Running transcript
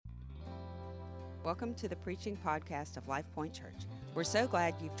Welcome to the preaching podcast of Life Point Church. We're so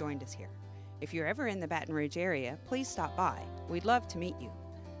glad you've joined us here. If you're ever in the Baton Rouge area, please stop by. We'd love to meet you.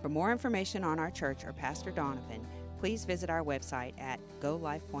 For more information on our church or Pastor Donovan, please visit our website at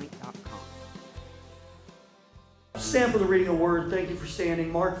golifepoint.com. Stand for the reading of the word. Thank you for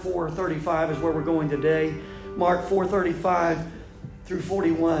standing. Mark 4:35 is where we're going today. Mark 4:35 through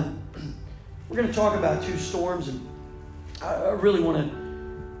 41. We're going to talk about two storms, and I really want to.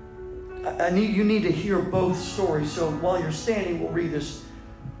 You need to hear both stories. So while you're standing, we'll read this.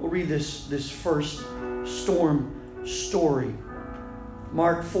 We'll read this first storm story.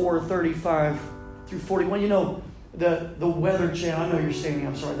 Mark 4:35 through 41. You know, the Weather Channel. I know you're standing.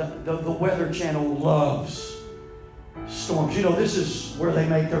 I'm sorry. The Weather Channel loves storms. You know, this is where they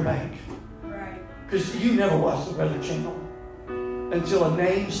make their bank. Right. Because you never watch the Weather Channel until a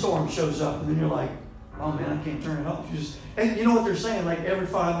named storm shows up, and then you're like, oh man, I can't turn it off. And you know what they're saying? Like every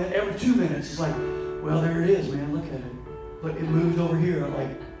 5 minutes, every 2 minutes, it's like, well, there it is, man. Look at it. Look, it moved over here. I'm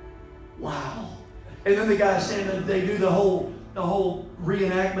like, wow. And then the guys saying they do the whole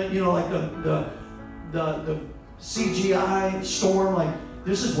reenactment. You know, like the CGI storm. Like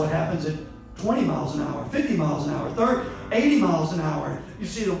this is what happens at 20 miles an hour, 50 miles an hour, 80 miles an hour. You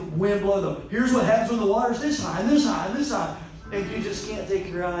see the wind blow. Here's what happens when the water's this high and this high and this high. And you just can't take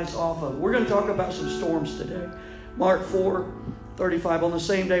your eyes off of it. We're going to talk about some storms today. Mark 4:35. On the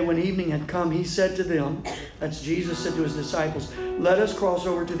same day when evening had come, he said to them, that's Jesus said to his disciples, let us cross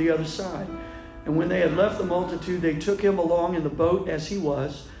over to the other side. And when they had left the multitude, they took him along in the boat as he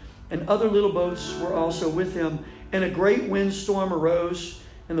was, and other little boats were also with him. And a great windstorm arose,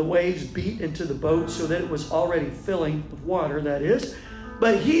 and the waves beat into the boat so that it was already filling with water, that is.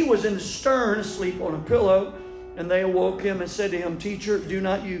 But he was in the stern, asleep on a pillow. And they awoke him and said to him, Teacher, do you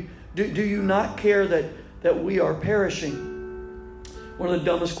not care that we are perishing? One of the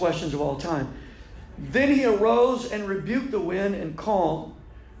dumbest questions of all time. Then he arose and rebuked the wind and calm.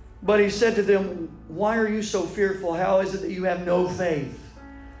 But he said to them, why are you so fearful? How is it that you have no faith?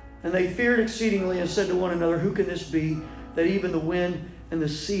 And they feared exceedingly and said to one another, who can this be, that even the wind and the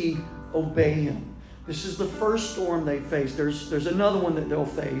sea obey him? This is the first storm they faced. There's another one that they'll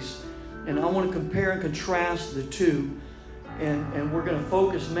face. And I want to compare and contrast the two. And we're going to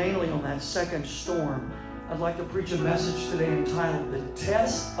focus mainly on that second storm. I'd like to preach a message today entitled, The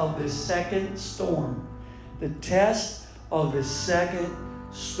Test of the Second Storm. The Test of the Second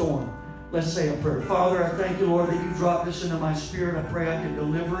Storm. Let's say a prayer. Father, I thank you, Lord, that you dropped this into my spirit. I pray I can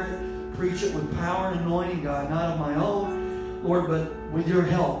deliver it, preach it with power and anointing, God, not of my own, Lord, but with your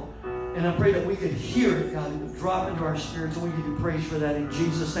help. And I pray that we could hear it, God, and drop into our spirits, and we give you praise for that in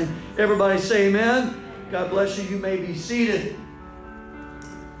Jesus' name. Everybody say amen. God bless you. You may be seated.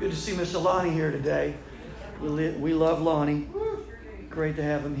 Good to see Miss Lonnie here today. We love Lonnie. Great to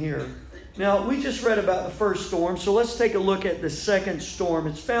have him here. Now, we just read about the first storm, so let's take a look at the second storm.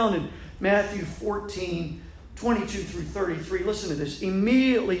 It's found in Matthew 14, 22 through 33. Listen to this.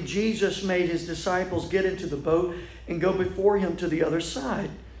 Immediately, Jesus made his disciples get into the boat and go before him to the other side.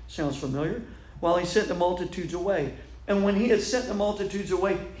 Sounds familiar? While he sent the multitudes away. And when he had sent the multitudes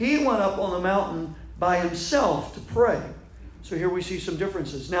away, he went up on the mountain by himself to pray. So here we see some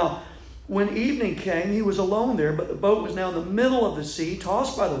differences. Now, when evening came, he was alone there, but the boat was now in the middle of the sea,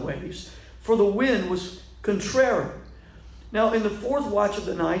 tossed by the waves, for the wind was contrary. Now, in the fourth watch of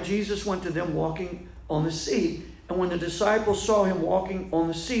the night, Jesus went to them walking on the sea. And when the disciples saw him walking on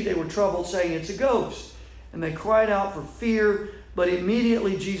the sea, they were troubled, saying, it's a ghost. And they cried out for fear. But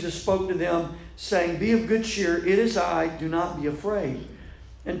immediately Jesus spoke to them, saying, be of good cheer, it is I, do not be afraid.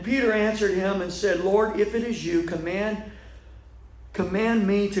 And Peter answered him and said, Lord, if it is you, command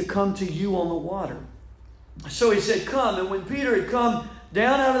me to come to you on the water. So he said, come. And when Peter had come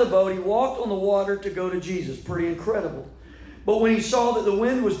down out of the boat, he walked on the water to go to Jesus. Pretty incredible. But when he saw that the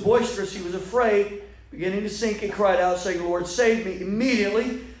wind was boisterous, he was afraid, beginning to sink, and cried out, saying, Lord, save me.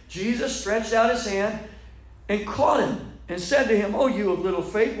 Immediately Jesus stretched out his hand and caught him, and said to him, oh, you of little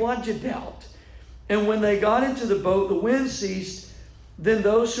faith, why'd you doubt? And when they got into the boat, the wind ceased. Then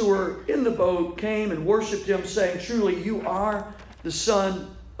those who were in the boat came and worshipped him, saying, truly, you are the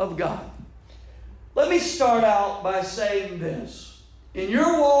Son of God. Let me start out by saying this. In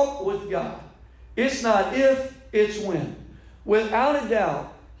your walk with God, it's not if, it's when. Without a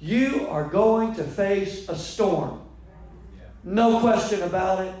doubt, you are going to face a storm. No question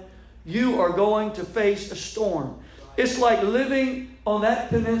about it. You are going to face a storm. It's like living on that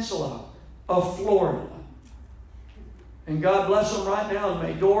peninsula of Florida. And God bless them right now. And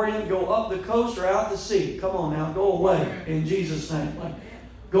may Dorian go up the coast or out to sea. Come on now, go away in Jesus' name.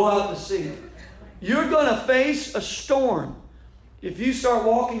 Go out to sea. You're going to face a storm. if you start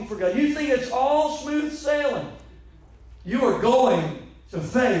walking for God, you think it's all smooth sailing, you are going to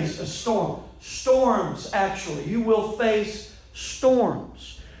face a storm. Storms, actually. You will face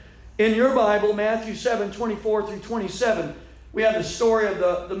storms. In your Bible, Matthew 7:24 through 27, we have the story of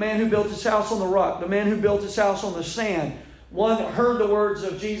the man who built his house on the rock, the man who built his house on the sand. One heard the words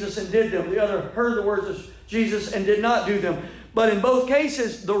of Jesus and did them. The other heard the words of Jesus and did not do them. But in both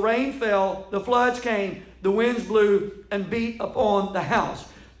cases, the rain fell, the floods came, the winds blew and beat upon the house.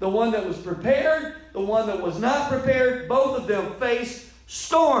 The one that was prepared, the one that was not prepared, both of them faced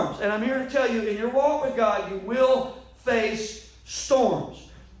storms. And I'm here to tell you, in your walk with God, you will face storms.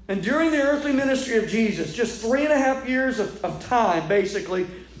 And during the earthly ministry of Jesus, just 3.5 years of time, basically,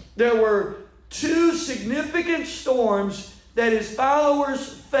 there were 2 significant storms that his followers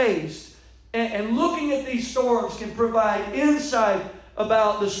faced. And looking at these storms can provide insight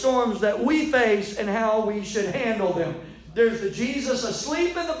about the storms that we face and how we should handle them. There's the Jesus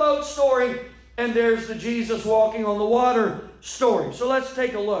asleep in the boat story, and there's the Jesus walking on the water story. So let's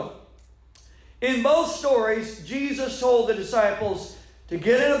take a look. In both stories, Jesus told the disciples to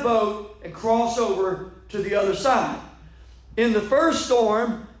get in a boat and cross over to the other side. In the first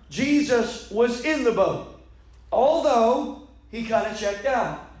storm, Jesus was in the boat, although he kind of checked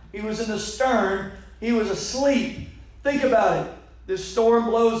out. He was in the stern. He was asleep. Think about it. This storm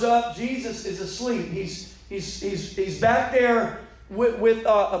blows up. Jesus is asleep. He's back there with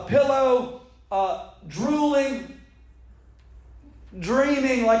a pillow, drooling,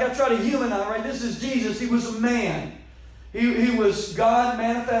 dreaming. Like I try to humanize, right? This is Jesus. He was a man. He was God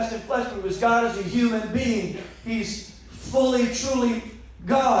manifest in flesh, but he was God as a human being. He's fully, truly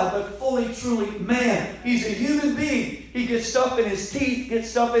God, but fully, truly man. He's a human being. He gets stuff in his teeth, gets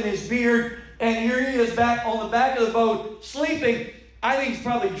stuff in his beard, and here he is back on the back of the boat, sleeping. I think he's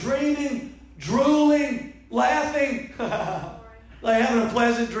probably dreaming, drooling, laughing, like having a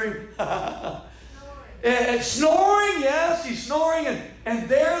pleasant dream. And snoring, yes, he's snoring, and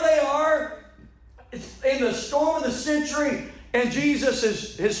there they are. It's in the storm of the century, and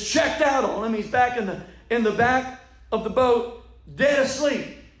Jesus has checked out on him. He's back in the back of the boat, dead asleep.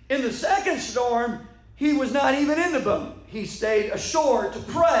 In the second storm, he was not even in the boat. He stayed ashore to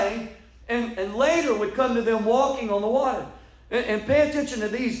pray, and later would come to them walking on the water. And pay attention to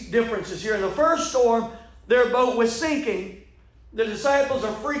these differences here. In the first storm, their boat was sinking. The disciples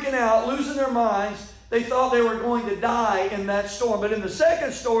are freaking out, losing their minds. They thought they were going to die in that storm. But in the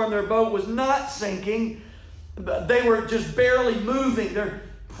second storm, their boat was not sinking. They were just barely moving. Their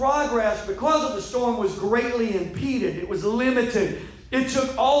progress, because of the storm, was greatly impeded. It was limited. It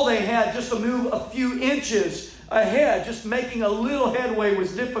took all they had just to move a few inches ahead. Just making a little headway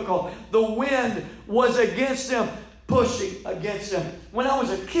was difficult. The wind was against them, pushing against them. When I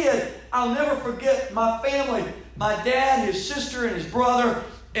was a kid, I'll never forget my family. My dad, his sister, and his brother,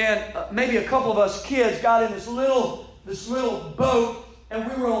 and maybe a couple of us kids got in this little boat, and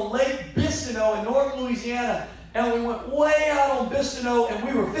we were on Lake Bistineau in North Louisiana, and we went way out on Bistineau, and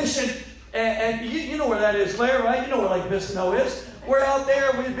we were fishing, and you know where that is, Claire, right? You know where Lake Bistineau is. We're out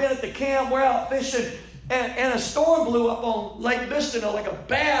there, we've been at the camp, we're out fishing, and a storm blew up on Lake Bistineau, like a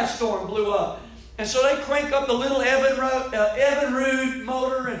bad storm blew up. And so they crank up the little Evinrude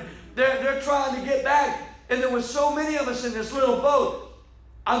motor, and they're trying to get back. And there was so many of us in this little boat.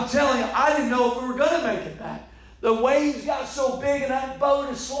 I'm telling you, I didn't know if we were going to make it back. The waves got so big, and that boat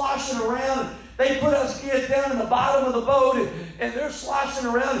is sloshing around. And they put us kids down in the bottom of the boat, and they're sloshing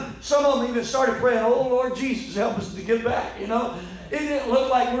around. And some of them even started praying, "Oh, Lord Jesus, help us to get back," you know. It didn't look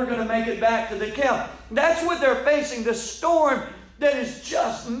like we were going to make it back to the camp. That's what they're facing, the storm that is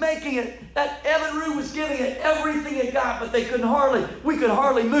just making it. That Evinrude was giving it everything it got, but we could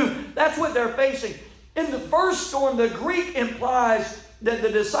hardly move. That's what they're facing. In the first storm, the Greek implies that the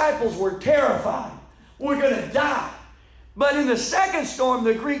disciples were terrified. We're going to die. But in the second storm,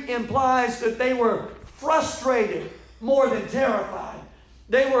 the Greek implies that they were frustrated more than terrified.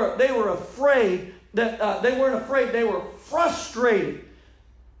 They were afraid that they weren't afraid, they were frustrated.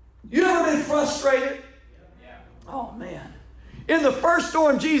 You ever been frustrated? Yeah. Oh, man. In the first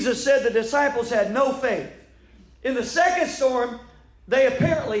storm, Jesus said the disciples had no faith. In the second storm, they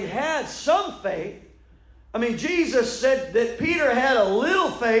apparently had some faith. I mean, Jesus said that Peter had a little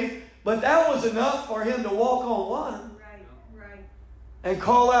faith, but that was enough for him to walk on water. Right. And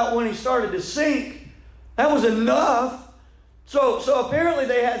call out when he started to sink. That was enough. So apparently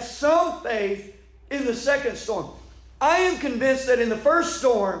they had some faith in the second storm. I am convinced that in the first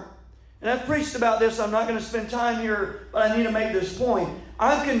storm, and I've preached about this, I'm not going to spend time here, but I need to make this point.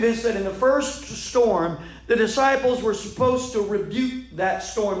 I'm convinced that in the first storm, the disciples were supposed to rebuke that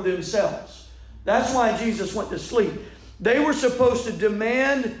storm themselves. That's why Jesus went to sleep. They were supposed to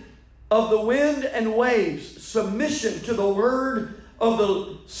demand of the wind and waves submission to the word of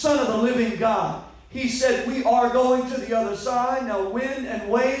the Son of the living God. He said, we are going to the other side. Now, wind and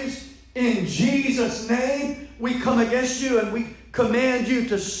waves, in Jesus' name, we come against you and we command you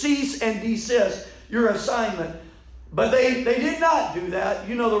to cease and desist your assignment. But they did not do that.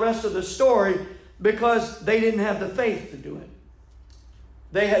 You know the rest of the story, because they didn't have the faith to do it.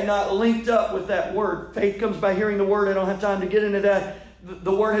 They had not linked up with that word. Faith comes by hearing the word. I don't have time to get into that.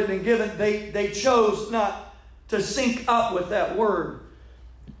 The word had been given. They chose not to sync up with that word.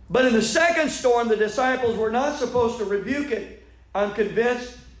 But in the second storm, the disciples were not supposed to rebuke it. I'm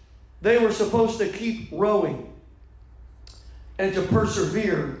convinced they were supposed to keep rowing and to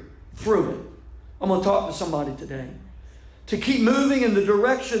persevere through it. I'm going to talk to somebody today. To keep moving in the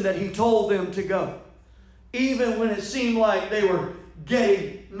direction that he told them to go. Even when it seemed like they were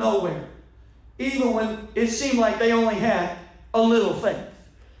getting nowhere. Even when it seemed like they only had a little faith.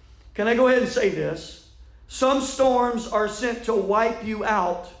 Can I go ahead and say this? Some storms are sent to wipe you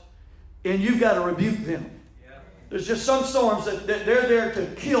out, and you've got to rebuke them. There's just some storms that they're there to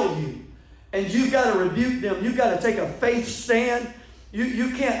kill you, and you've got to rebuke them. You've got to take a faith stand.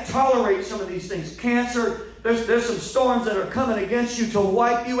 You can't tolerate some of these things. Cancer, there's some storms that are coming against you to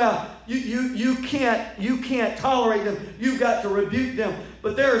wipe you out. You can't tolerate them. You've got to rebuke them.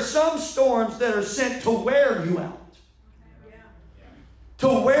 But there are some storms that are sent to wear you out.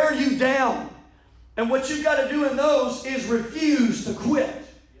 To wear you down. And what you've got to do in those is refuse to quit.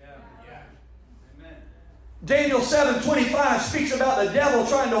 Daniel 7:25 speaks about the devil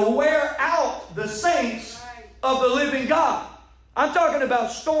trying to wear out the saints of the living God. I'm talking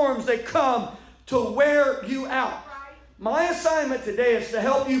about storms that come to wear you out. My assignment today is to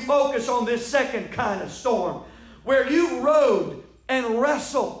help you focus on this second kind of storm, where you rode and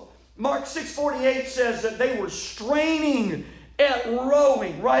wrestled. Mark 6:48 says that they were straining at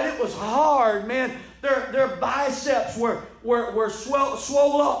rowing, right? It was hard, man. Their biceps were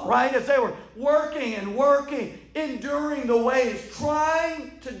swole up, right? As they were working and working, enduring the waves,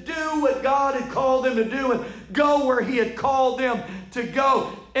 trying to do what God had called them to do and go where He had called them to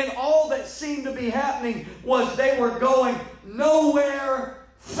go. And all that seemed to be happening was they were going nowhere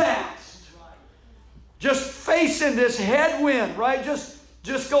fast. Just facing this headwind, right?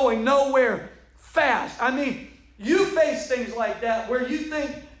 Just going nowhere fast. I mean, you face things like that where you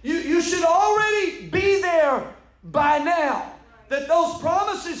think you should already be there by now. That those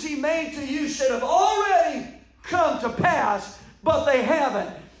promises He made to you should have already come to pass, but they haven't.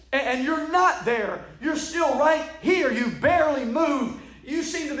 And you're not there. You're still right here. You barely move. You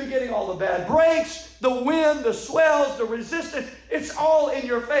seem to be getting all the bad breaks, the wind, the swells, the resistance. It's all in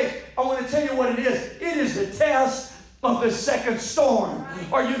your face. I want to tell you what it is. It is the test of the second storm.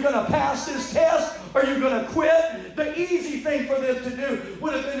 Are you going to pass this test? Are you going to quit? The easy thing for them to do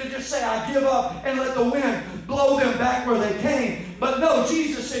would have been to just say, I give up, and let the wind blow them back where they came. But no,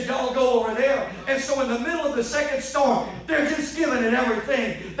 Jesus said, y'all go over there. And so in the middle of the second storm, they're just giving it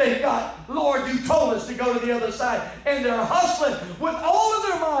everything they've got. Lord, you told us to go to the other side. And they're hustling with all of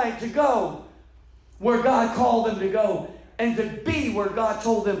their mind to go where God called them to go and to be where God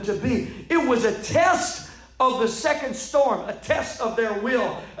told them to be. It was a test of the second storm, a test of their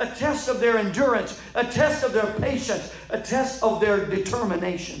will, a test of their endurance, a test of their patience, a test of their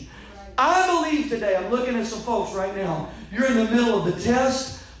determination. I believe today, I'm looking at some folks right now, you're in the middle of the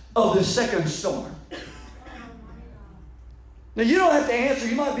test of the second storm. Now, you don't have to answer.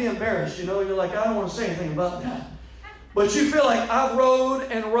 You might be embarrassed, You're like, I don't want to say anything about that. But you feel like I've rode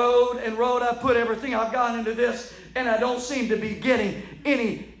and rode and rode. I've put everything I've got into this, and I don't seem to be getting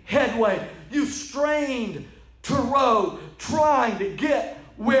any headway. You strained to row, trying to get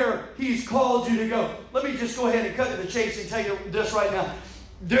where He's called you to go. Let me just go ahead and cut to the chase and tell you this right now.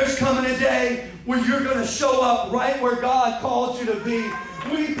 There's coming a day where you're going to show up right where God called you to be.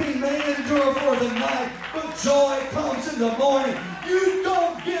 Weeping may endure for the night, but joy comes in the morning. You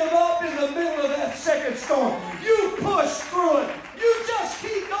don't give up in the middle of that second storm. You push through it. You just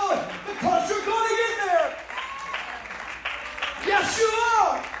keep going because you're going to get there. Yes, you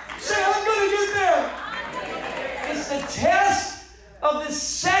are. Say, I'm going to get there. It's the test of the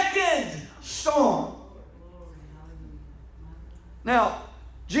second storm. Now,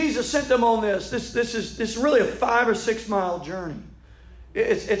 Jesus sent them on this. This is really a 5 or 6 mile journey.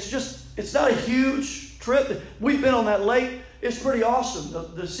 It's not a huge trip. We've been on that lake. It's pretty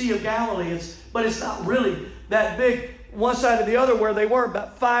awesome, the Sea of Galilee. But it's not really that big. One side to the other where they were,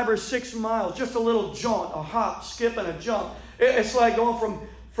 about 5 or 6 miles. Just a little jaunt, a hop, skip, and a jump. It's like going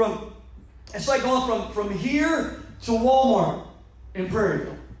from here to Walmart in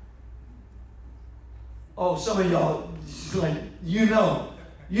Prairieville. Oh, some of y'all, you know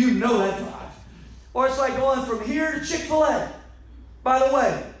that drive. Or it's like going from here to Chick-fil-A. By the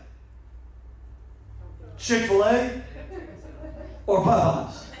way, Chick-fil-A or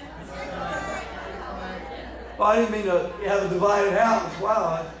Popeyes? Well, I didn't mean to have a divided house.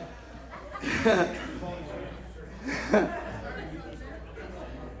 Wow.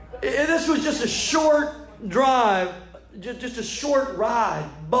 This was just a short drive, just a short ride,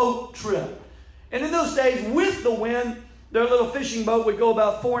 boat trip. And in those days, with the wind, their little fishing boat would go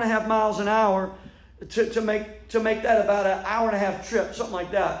about 4.5 miles an hour to make that about an hour-and-a-half trip, something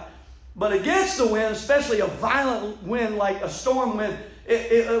like that. But against the wind, especially a violent wind like a storm wind,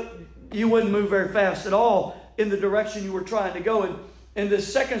 you wouldn't move very fast at all in the direction you were trying to go. And in the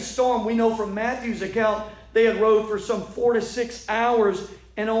second storm, we know from Matthew's account, they had rowed for some 4 to 6 hours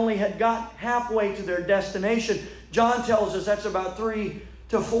and only had got halfway to their destination. John tells us that's about 3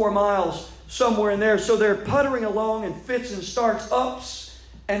 to 4 miles, somewhere in there. So they're puttering along in fits and starts, ups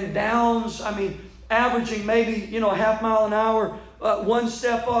and downs. I mean, averaging maybe, a half mile an hour, 1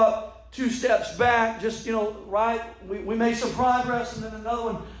 step up, 2 steps back, just, right. We made some progress, and then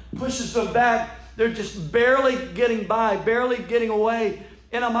another one pushes them back. They're just barely getting by, barely getting away.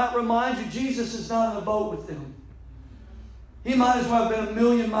 And I might remind you, Jesus is not in the boat with them. He might as well have been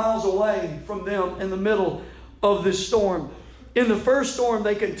 1,000,000 miles away from them in the middle of this storm. In the first storm,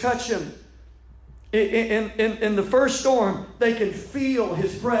 they can touch him. In the first storm, they can feel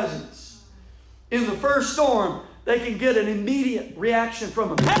his presence. In the first storm, they can get an immediate reaction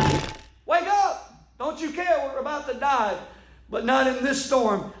from him. Hey, wake up! Don't you care? We're about to die. But not in this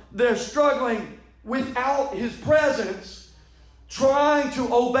storm. They're struggling without his presence, trying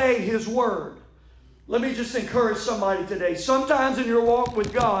to obey his word. Let me just encourage somebody today. Sometimes in your walk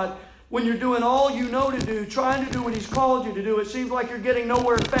with God, when you're doing all you know to do, trying to do what he's called you to do, it seems like you're getting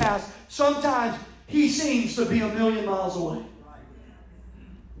nowhere fast. Sometimes he seems to be 1,000,000 miles away.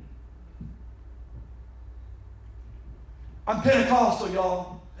 I'm Pentecostal,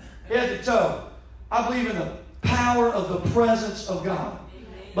 y'all. Head to toe. I believe in the power of the presence of God.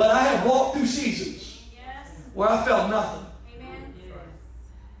 But I have walked through seasons where I felt nothing. Amen.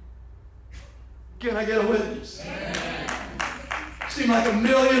 Can I get a witness? Seemed like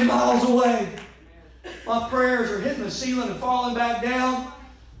 1,000,000 miles away. My prayers are hitting the ceiling and falling back down.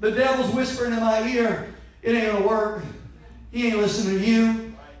 The devil's whispering in my ear, it ain't going to work. He ain't listening to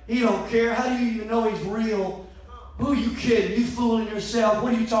you. He don't care. How do you even know he's real? Who are you kidding? You fooling yourself.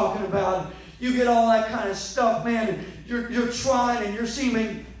 What are you talking about? You get all that kind of stuff, man, and you're trying and you're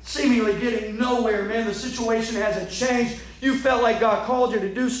seemingly getting nowhere, man. The situation hasn't changed. You felt like God called you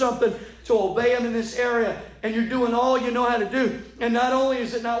to do something, to obey him in this area, and you're doing all you know how to do. And not only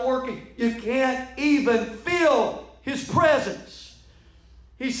is it not working, you can't even feel his presence.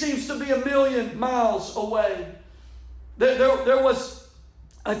 He seems to be 1,000,000 miles away. There was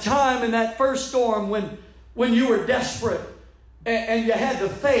a time in that first storm when you were desperate and you had the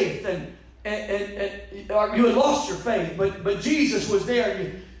faith and you had lost your faith, but Jesus was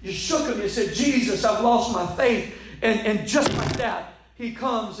there. You shook him. You said, Jesus, I've lost my faith. And just like that, he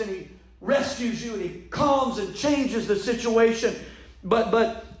comes and he rescues you and he calms and changes the situation.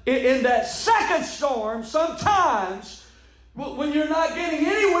 But in that second storm, sometimes when you're not getting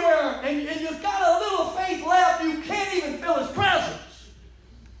anywhere and you've got a little faith left, you can't even feel his presence.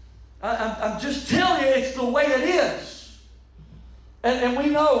 I'm just telling you, it's the way it is. And we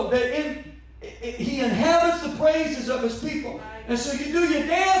know that he inhabits the praises of his people. And so you do your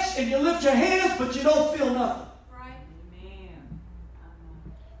dance and you lift your hands, but you don't feel nothing. Right. Amen.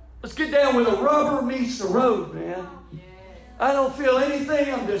 Let's get down where the rubber meets the road, man. Yes. I don't feel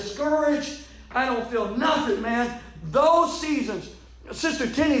anything. I'm discouraged. I don't feel nothing, man. Those seasons. Sister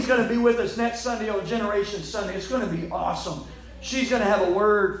Tinny's going to be with us next Sunday on Generation Sunday. It's going to be awesome. She's going to have a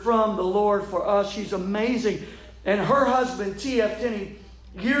word from the Lord for us. She's amazing. And her husband, T.F. Tinney,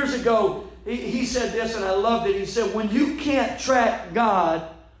 years ago, he said this, and I loved it. He said, when you can't track God,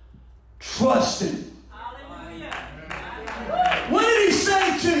 trust him. Hallelujah. What did he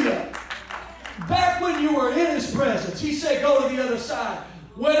say to you? Back when you were in his presence, he said, go to the other side.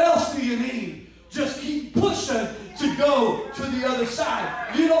 What else do you need? Just keep pushing to go to the other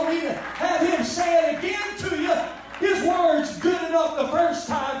side. You don't need to have him say it again to you. His word's good enough the first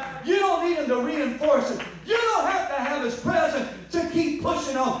time. You don't need him to reinforce it. You don't have to have his presence to keep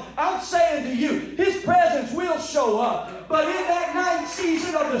pushing on. I'm saying to you, his presence will show up. But in that night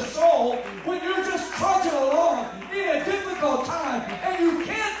season of the soul, when you're just trudging along in a difficult time and you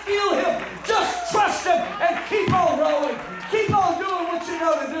can't feel him, just trust him and keep on rolling. Keep on doing what you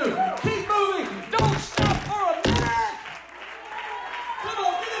know to do. Keep moving. Don't stop for a minute. Come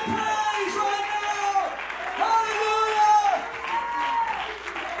on, give him praise right now.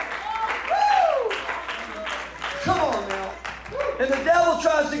 And the devil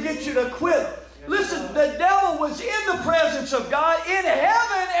tries to get you to quit. Listen, the devil was in the presence of God in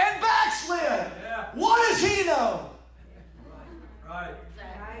heaven and backslid. What does he know? Right.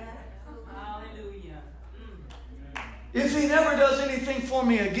 Hallelujah. If he never does anything for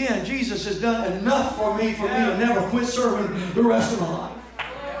me again, Jesus has done enough for me to never quit serving the rest of my life.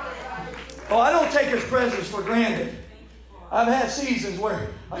 Oh, I don't take his presence for granted. I've had seasons where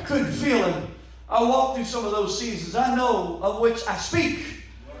I couldn't feel him. I walked through some of those seasons. I know of which I speak.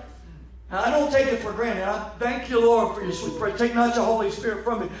 And I don't take it for granted. I thank you, Lord, for your sweet prayer. Take not your Holy Spirit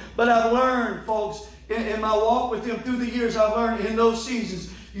from me. But I've learned, folks, in my walk with him through the years, I've learned in those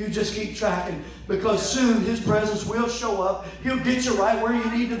seasons, you just keep tracking. Because soon his presence will show up. He'll get you right where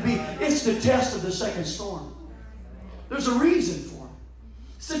you need to be. It's the test of the second storm. There's a reason for it.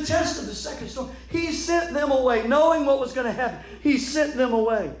 It's the test of the second storm. He sent them away, knowing what was going to happen. He sent them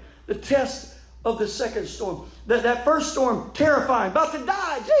away. The test of the second storm. That first storm, terrifying, about to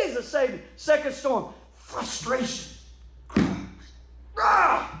die. Jesus saved me. Second storm, frustration.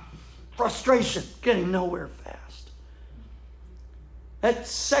 Frustration, getting nowhere fast. That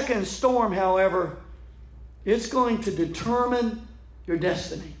second storm, however, it's going to determine your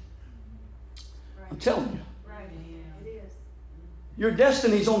destiny. I'm telling you. Your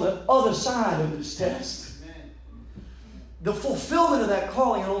destiny's on the other side of this test. The fulfillment of that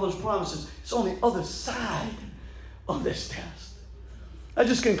calling and all those promises is on the other side of this test. I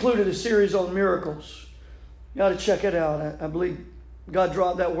just concluded a series on miracles. You got to check it out. I believe God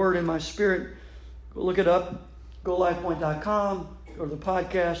dropped that word in my spirit. Go look it up. Go to lifepoint.com. Go to the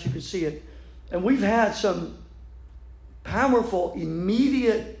podcast. You can see it. And we've had some powerful,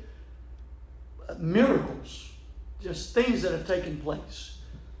 immediate miracles. Just things that have taken place.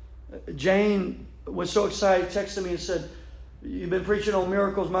 Jane was so excited, texted me and said, "You've been preaching on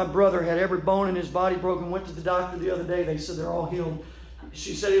miracles. My brother had every bone in his body broken. Went to the doctor the other day. They said they're all healed."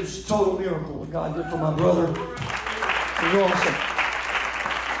 She said it was a total miracle what God did for my brother. It was awesome.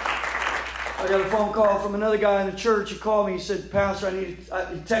 I got a phone call from another guy in the church. He called me. He said, "Pastor, he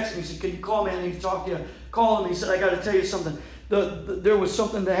texted me. He said, 'Can you call me? I need to talk to you.' Called him. He said, 'I got to tell you something. There was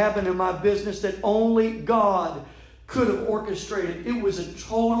something that happened in my business that only God could have orchestrated. It was a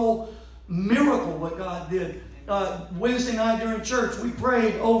total miracle what God did.'" Wednesday night during church, we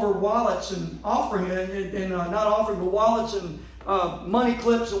prayed over wallets and offering, and not offering, but wallets and money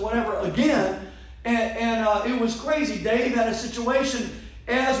clips and whatever again. And it was crazy. Dave had a situation.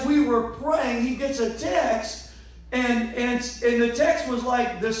 As we were praying, he gets a text, and the text was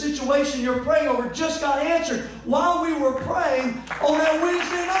like, "The situation you're praying over just got answered," while we were praying on that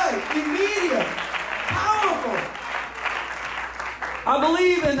Wednesday night. Immediate. Powerful. I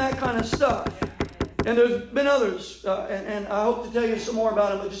believe in that kind of stuff. And there's been others, and I hope to tell you some more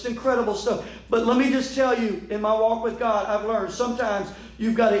about them, but just incredible stuff. But let me just tell you, in my walk with God, I've learned sometimes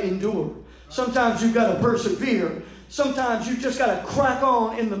you've got to endure. Sometimes you've got to persevere. Sometimes you've just got to crack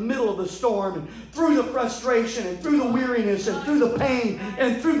on in the middle of the storm, and through the frustration and through the weariness and through the pain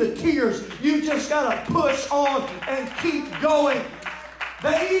and through the tears. You just got to push on and keep going.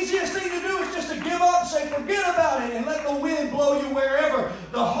 The easiest thing to do is just to give up and say, "Forget about it," and let the wind blow you wherever.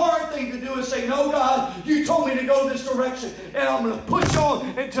 The hard thing to do is say, "No, God, you told me to go this direction, and I'm going to push on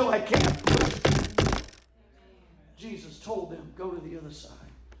until I can't." Jesus told them, "Go to the other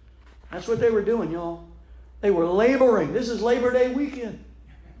side." That's what they were doing, y'all. They were laboring. This is Labor Day weekend.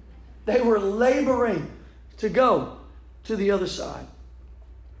 They were laboring to go to the other side.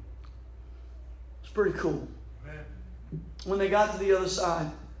 It's pretty cool. When they got to the other side,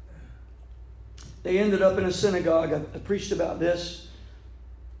 they ended up in a synagogue. I preached about this.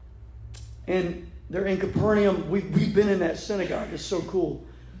 And they're in Capernaum. We've been in that synagogue. It's so cool.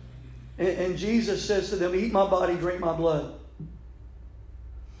 And Jesus says to them, "Eat my body, drink my blood."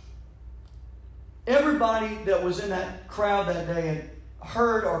 Everybody that was in that crowd that day had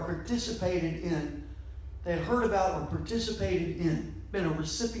heard or participated in, they had heard about or participated in, been a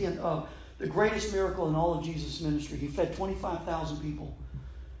recipient of the greatest miracle in all of Jesus' ministry. He fed 25,000 people.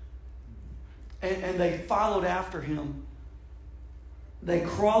 And they followed after him. They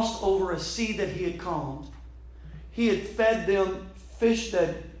crossed over a sea that he had calmed. He had fed them fish that,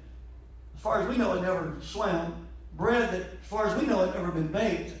 as far as we know, had never swam. Bread that, as far as we know, had never been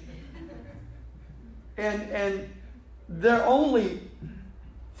baked. And they're only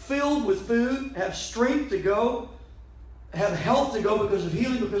filled with food, have strength to go, have health to go because of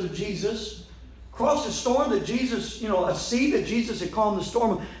healing, because of Jesus. Crossed a storm that Jesus, a sea that Jesus had calmed the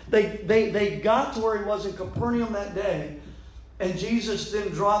storm. They got to where he was in Capernaum that day. And Jesus then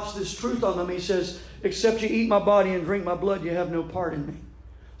drops this truth on them. He says, "Except you eat my body and drink my blood, you have no part in me."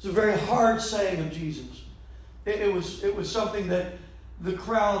 It's a very hard saying of Jesus. It was something that the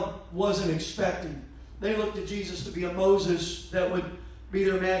crowd wasn't expecting. They looked at Jesus to be a Moses that would be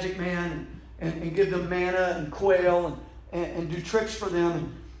their magic man and give them manna and quail and do tricks for them.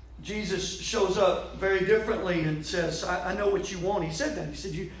 And Jesus shows up very differently and says, I know what you want. He said that. He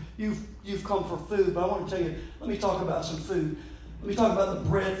said, you've come for food, but I want to tell you, let me talk about some food. Let me talk about the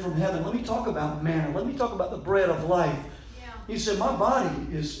bread from heaven. Let me talk about manna. Let me talk about the bread of life. Yeah. He said, my body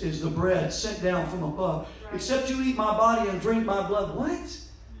is the bread sent down from above. Right. Except you eat my body and drink my blood. What? Yeah.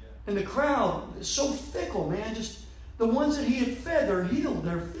 And the crowd is so fickle, man. Just the ones that he had fed, they're healed,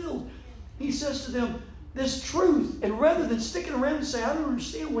 they're filled. He says to them this truth. And rather than sticking around and say, I don't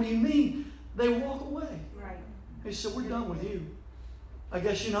understand, what do you mean? They walk away. Right. He said, we're done with you. I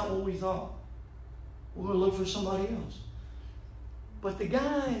guess you're not what we thought. We're going to look for somebody else. But the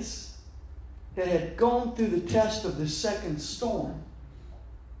guys that had gone through the test of the second storm,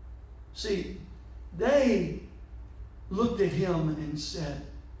 see, they looked at him and said,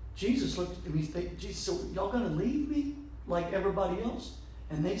 Jesus looked at me, Jesus said, y'all going to leave me like everybody else?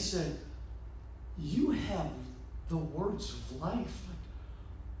 And they said, you have the words of life.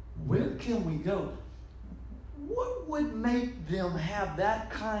 Where can we go? What would make them have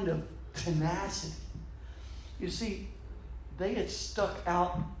that kind of tenacity? You see, they had stuck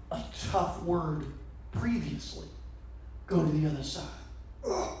out a tough word previously. Go to the other side.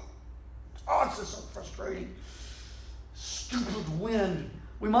 Ugh. Oh, it's just so frustrating. Stupid wind.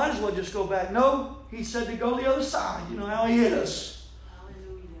 We might as well just go back. No, he said to go the other side. You know how he is.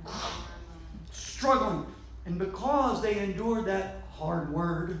 Hallelujah. Struggling. And because they endured that hard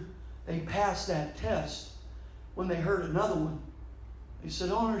word, they passed that test. When they heard another one, they said,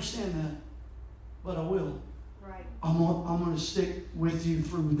 I don't understand that, but I will. Right. I'm going to stick with you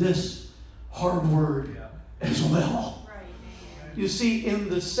through this hard word as well. Right. You see, in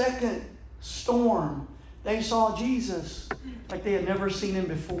the second storm, they saw Jesus like they had never seen him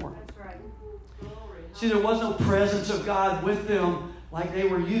before. That's right. See, there was no presence of God with them like they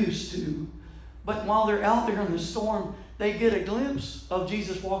were used to. But while they're out there in the storm, they get a glimpse of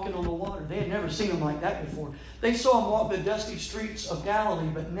Jesus walking on the water. They had never seen him like that before. They saw him walk the dusty streets of Galilee,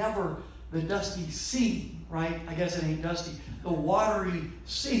 but never the dusty sea, right? I guess it ain't dusty. The watery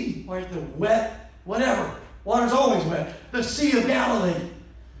sea, right? The wet, whatever. Water's always wet. The Sea of Galilee.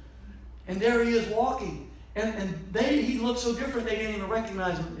 And there he is walking. And he looked so different they didn't even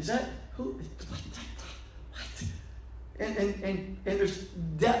recognize him. Is that who? And there's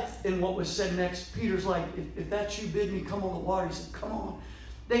depth in what was said next. Peter's like, if that's you, bid me come on the water. He said, come on.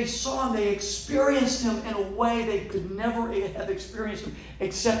 They saw him. They experienced him in a way they could never have experienced him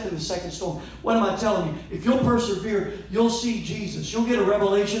except in the second storm. What am I telling you? If you'll persevere, you'll see Jesus. You'll get a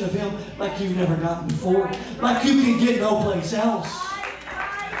revelation of him like you've never gotten before. Like you can get no place else.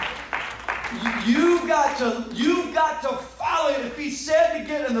 You've got to follow it. If he said to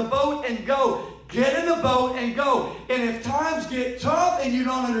get in the boat and go, get in the boat and go. And if times get tough and you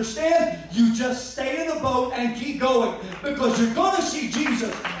don't understand, you just stay in the boat and keep going. Because you're going to see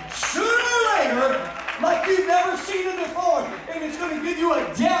Jesus sooner or later like you've never seen him before. And it's going to give you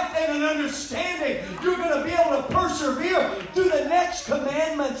a depth and an understanding. You're going to be able to persevere through the next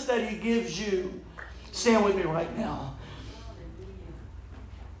commandments that he gives you. Stand with me right now.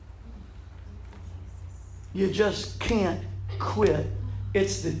 You just can't quit.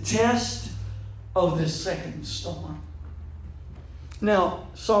 It's the test of this second storm. Now,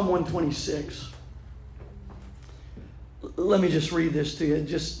 Psalm 126. Let me just read this to you.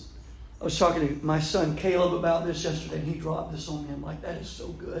 I was talking to my son Caleb about this yesterday, and he dropped this on me. I'm like, that is so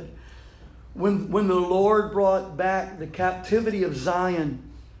good. When the Lord brought back the captivity of Zion,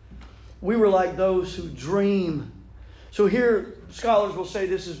 we were like those who dream. So here, scholars will say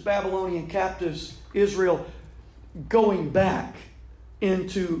this is Babylonian captives, Israel, going back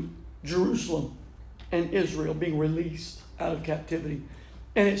into Jerusalem and Israel being released out of captivity.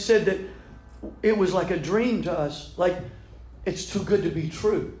 And it said that it was like a dream to us, like it's too good to be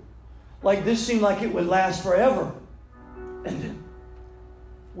true. Like this seemed like it would last forever. And then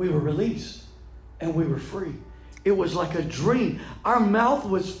we were released and we were free. It was like a dream. Our mouth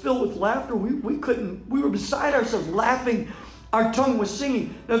was filled with laughter. We were beside ourselves laughing. Our tongue was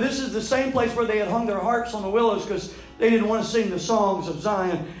singing. Now this is the same place where they had hung their harps on the willows because they didn't want to sing the songs of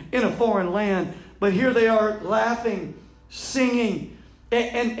Zion in a foreign land. But here they are laughing, singing.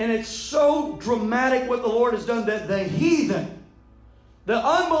 And it's so dramatic what the Lord has done that the heathen, the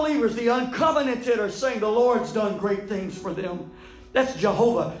unbelievers, the uncovenanted are saying the Lord's done great things for them. That's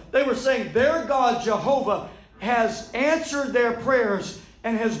Jehovah. They were saying their God, Jehovah, has answered their prayers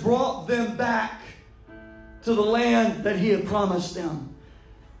and has brought them back to the land that he had promised them.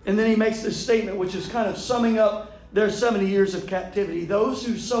 And then he makes this statement, which is kind of summing up their 70 years of captivity. Those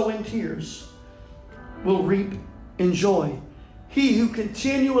who sow in tears will reap in joy. He who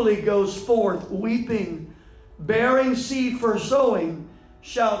continually goes forth weeping, bearing seed for sowing,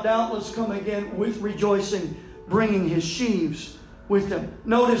 shall doubtless come again with rejoicing, bringing his sheaves with him.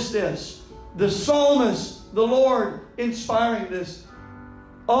 Notice this. The psalmist, the Lord inspiring this,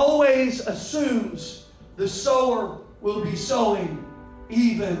 always assumes the sower will be sowing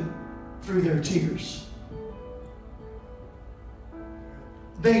even through their tears.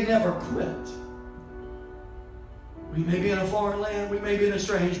 They never quit. We may be in a foreign land. We may be in a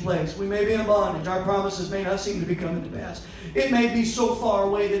strange place. We may be in bondage. Our promises may not seem to be coming to pass. It may be so far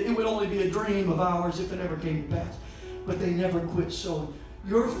away that it would only be a dream of ours if it ever came to pass. But they never quit sowing.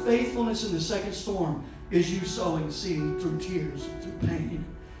 Your faithfulness in the second storm is you sowing seed through tears, through pain.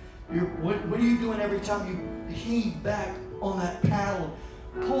 What are you doing every time you heave back on that paddle,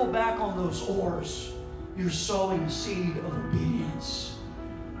 pull back on those oars? You're sowing a seed of obedience.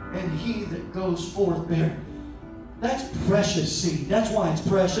 And he that goes forth there. That's precious seed. That's why it's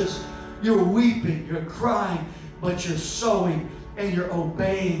precious. You're weeping, you're crying, but you're sowing and you're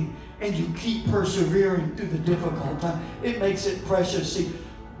obeying and you keep persevering through the difficult time. It makes it precious seed.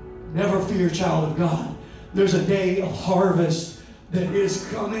 Never fear, child of God. There's a day of harvest that is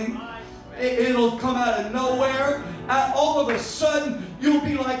coming. It'll come out of nowhere. All of a sudden, you'll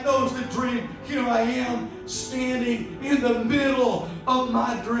be like those that dream. Here I am standing in the middle of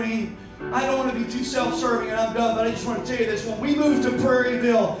my dream. I don't want to be too self-serving and I'm done, but I just want to tell you this. When we moved to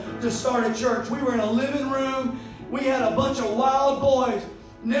Prairieville to start a church, we were in a living room. We had a bunch of wild boys.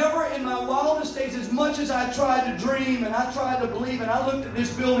 Never in my wildest days, as much as I tried to dream and I tried to believe, and I looked at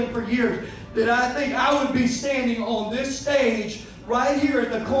this building for years, did I think I would be standing on this stage right here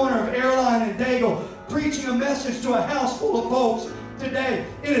at the corner of Airline and Daigle, preaching a message to a house full of folks today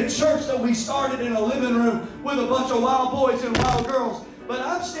in a church that we started in a living room with a bunch of wild boys and wild girls. But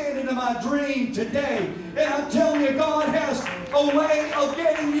I'm standing in my dream today, and I'm telling you, God has a way of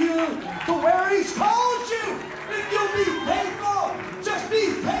getting you to where He's called you. If you'll be faithful, just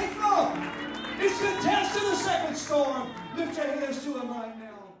be faithful. It's the test of the second storm. Lift your hands to Him right now.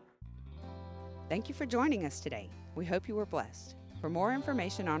 Thank you for joining us today. We hope you were blessed. For more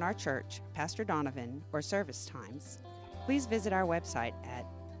information on our church, Pastor Donovan, or service times, please visit our website at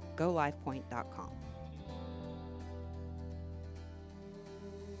golifepoint.com.